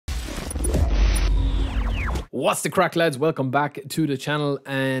What's the crack, lads? Welcome back to the channel,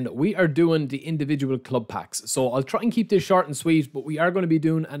 and we are doing the individual club packs. So I'll try and keep this short and sweet, but we are going to be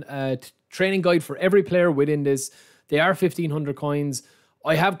doing a training guide for every player within this. They are 1,500 coins.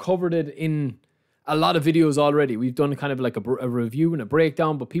 I have covered it in a lot of videos already. We've done kind of like a review and a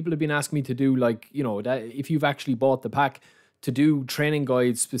breakdown, but people have been asking me to do, like, you know, that if you've actually bought the pack, to do training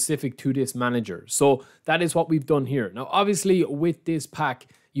guides specific to this manager. So that is what we've done here. Now, obviously, with this pack,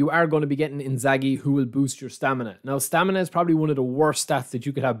 you are going to be getting Inzaghi, who will boost your stamina. Now, stamina is probably one of the worst stats that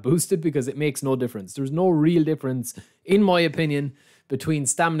you could have boosted because it makes no difference. There's no real difference, in my opinion, between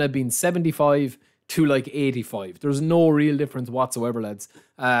stamina being 75 to like 85. There's no real difference whatsoever, lads.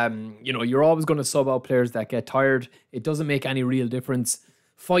 You know, you're always going to sub out players that get tired. It doesn't make any real difference.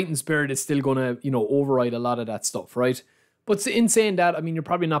 Fighting spirit is still going to, you know, override a lot of that stuff, right? But in saying that, I mean, you're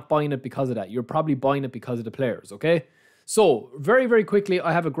probably not buying it because of that. You're probably buying it because of the players, okay? So, very, very quickly,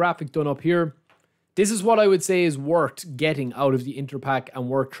 I have a graphic done up here. This is what I would say is worth getting out of the Interpack and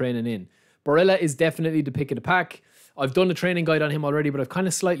worth training in. Barella is definitely the pick of the pack. I've done a training guide on him already, but I've kind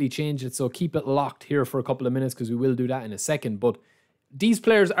of slightly changed it, so keep it locked here for a couple of minutes because we will do that in a second. But these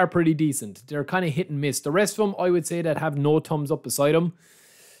players are pretty decent. They're kind of hit and miss. The rest of them, I would say, that have no thumbs up beside them.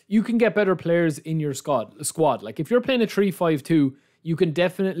 You can get better players in your squad. Like, if you're playing a 3-5-2, you can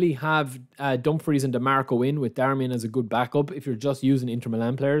definitely have Dumfries and DeMarco in with Darmian as a good backup if you're just using Inter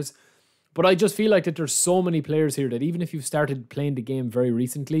Milan players. But I just feel like that there's so many players here that even if you've started playing the game very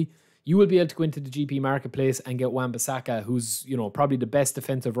recently, you will be able to go into the GP marketplace and get Wan-Bissaka, who's, you know, probably the best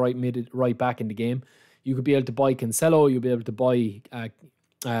defensive right back in the game. You could be able to buy Cancelo, you'll be able to buy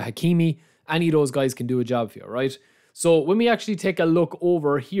Hakimi. Any of those guys can do a job for you, right? So when we actually take a look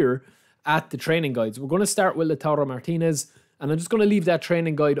over here at the training guides, we're going to start with Lautaro Martinez. And I'm just going to leave that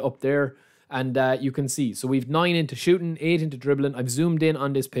training guide up there, and you can see. So we've 9 into shooting, 8 into dribbling. I've zoomed in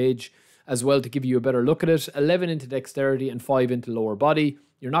on this page as well to give you a better look at it. 11 into dexterity and 5 into lower body.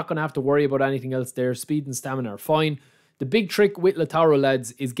 You're not going to have to worry about anything else there. Speed and stamina are fine. The big trick with Lautaro,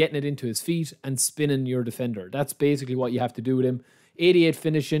 lads, is getting it into his feet and spinning your defender. That's basically what you have to do with him. 88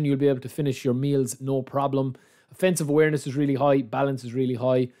 finishing, you'll be able to finish your meals, no problem. Offensive awareness is really high, balance is really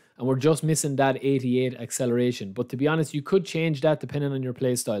high, and we're just missing that 88 acceleration. But to be honest, you could change that depending on your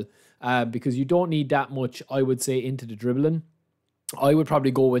playstyle, because you don't need that much, I would say, into the dribbling. I would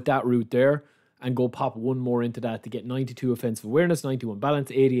probably go with that route there and go pop one more into that to get 92 offensive awareness, 91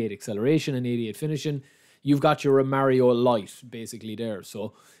 balance, 88 acceleration, and 88 finishing. You've got your Mario Light basically there.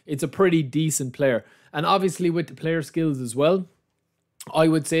 So it's a pretty decent player. And obviously with the player skills as well, I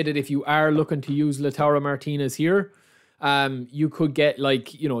would say that if you are looking to use Lautaro Martinez here, you could get,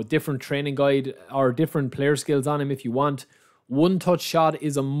 like, you know, different training guide or different player skills on him if you want. One touch shot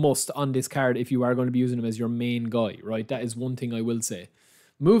is a must on this card if you are going to be using him as your main guy, right? That is one thing I will say.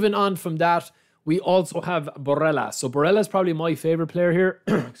 Moving on from that, we also have Barella. So Barella is probably my favorite player here.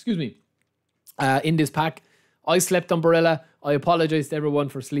 Excuse me. In this pack, I slept on Barella. I apologize to everyone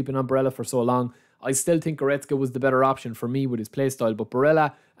for sleeping on Barella for so long. I still think Goretzka was the better option for me with his playstyle, but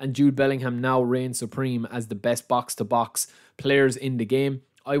Barella and Jude Bellingham now reign supreme as the best box-to-box players in the game.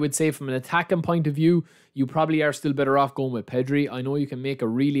 I would say from an attacking point of view, you probably are still better off going with Pedri. I know you can make a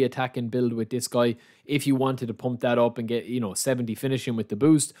really attacking build with this guy if you wanted to pump that up and get, you know, 70 finishing with the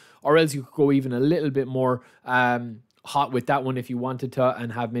boost, or else you could go even a little bit more hot with that one if you wanted to,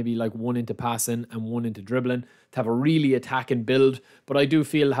 and have maybe like 1 into passing and 1 into dribbling to have a really attacking build. But I do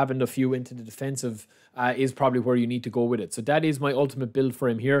feel having a few into the defensive is probably where you need to go with it. So that is my ultimate build for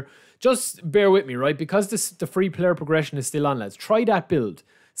him here. Just bear with me, right? Because the free player progression is still on, lads. Try that build.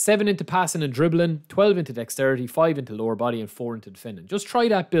 7 into passing and dribbling, 12 into dexterity, 5 into lower body, and 4 into defending. Just try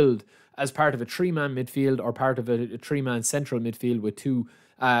that build as part of a 3-man midfield or part of a 3-man central midfield with 2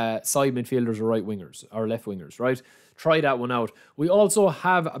 side midfielders or right wingers or left wingers, right? Try that one out. We also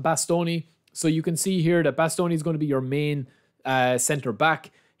have a Bastoni. So you can see here that Bastoni is going to be your main centre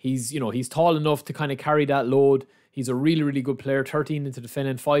back. He's, you know, he's tall enough to kind of carry that load. He's a really, really good player. 13 into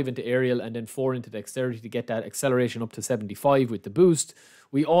defending, 5 into aerial, and then 4 into dexterity to get that acceleration up to 75 with the boost.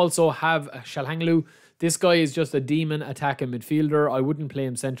 We also have Çalhanoğlu. This guy is just a demon attacking midfielder. I wouldn't play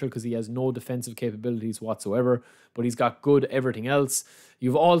him central because he has no defensive capabilities whatsoever, but he's got good everything else.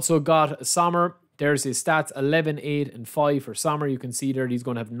 You've also got Sommer. There's his stats, 11, 8, and 5 for Sommer. You can see there he's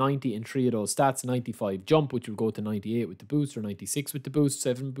going to have 90 in 3 of those stats, 95 jump, which will go to 98 with the boost, or 96 with the boost,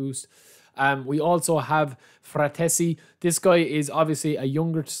 7 boost. We also have Fratesi. This guy is obviously a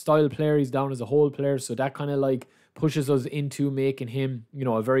younger style player. He's down as a whole player, so that kind of like pushes us into making him, you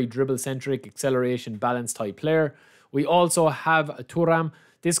know, a very dribble-centric, acceleration, balance type player. We also have Thuram.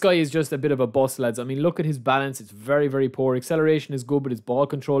 This guy is just a bit of a bust, lads. I mean, look at his balance. It's very, very poor. Acceleration is good, but his ball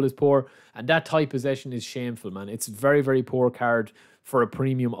control is poor. And that tight possession is shameful, man. It's a very, very poor card for a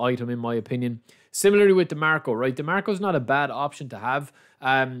premium item, in my opinion. Similarly with DeMarco, right? DeMarco's not a bad option to have.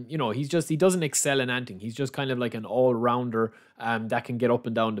 You know, he doesn't excel in anything. He's just kind of like an all-rounder that can get up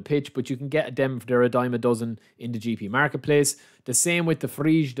and down the pitch, but you can get them if they're a dime a dozen in the GP marketplace. The same with the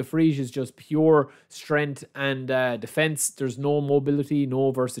Frige. The Frige is just pure strength and defense. There's no mobility,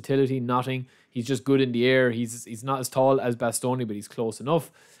 no versatility, nothing. He's just good in the air. He's not as tall as Bastoni, but he's close enough.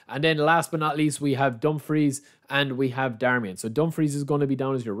 And then last but not least, we have Dumfries and we have Darmian. So Dumfries is going to be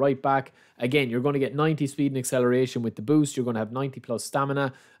down as your right back. Again, you're going to get 90 speed and acceleration with the boost. You're going to have 90 plus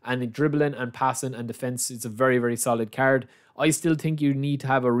stamina, and dribbling and passing and defense. It's a very, very solid card. I still think you need to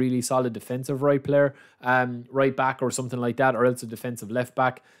have a really solid defensive right player, right back or something like that, or else a defensive left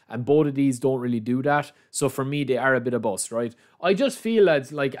back. And both of these don't really do that. So for me, they are a bit of bust, right? I just feel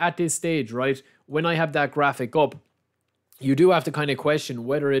that, like, at this stage, right, when I have that graphic up, you do have to kind of question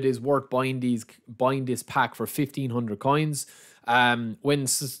whether it is worth buying this pack for 1,500 coins. When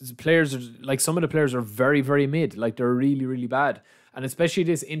players are, like, some of the players are very, very mid, like they're really, really bad. And especially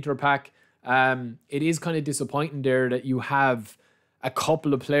this Inter pack, it is kind of disappointing there that you have a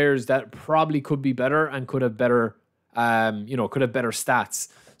couple of players that probably could be better and could have better, could have better stats.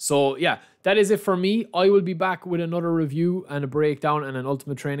 So yeah, that is it for me. I will be back with another review and a breakdown and an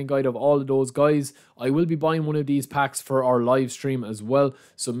ultimate training guide of all of those guys. I will be buying one of these packs for our live stream as well.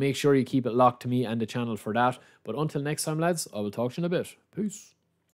 So make sure you keep it locked to me and the channel for that. But until next time, lads, I will talk to you in a bit. Peace.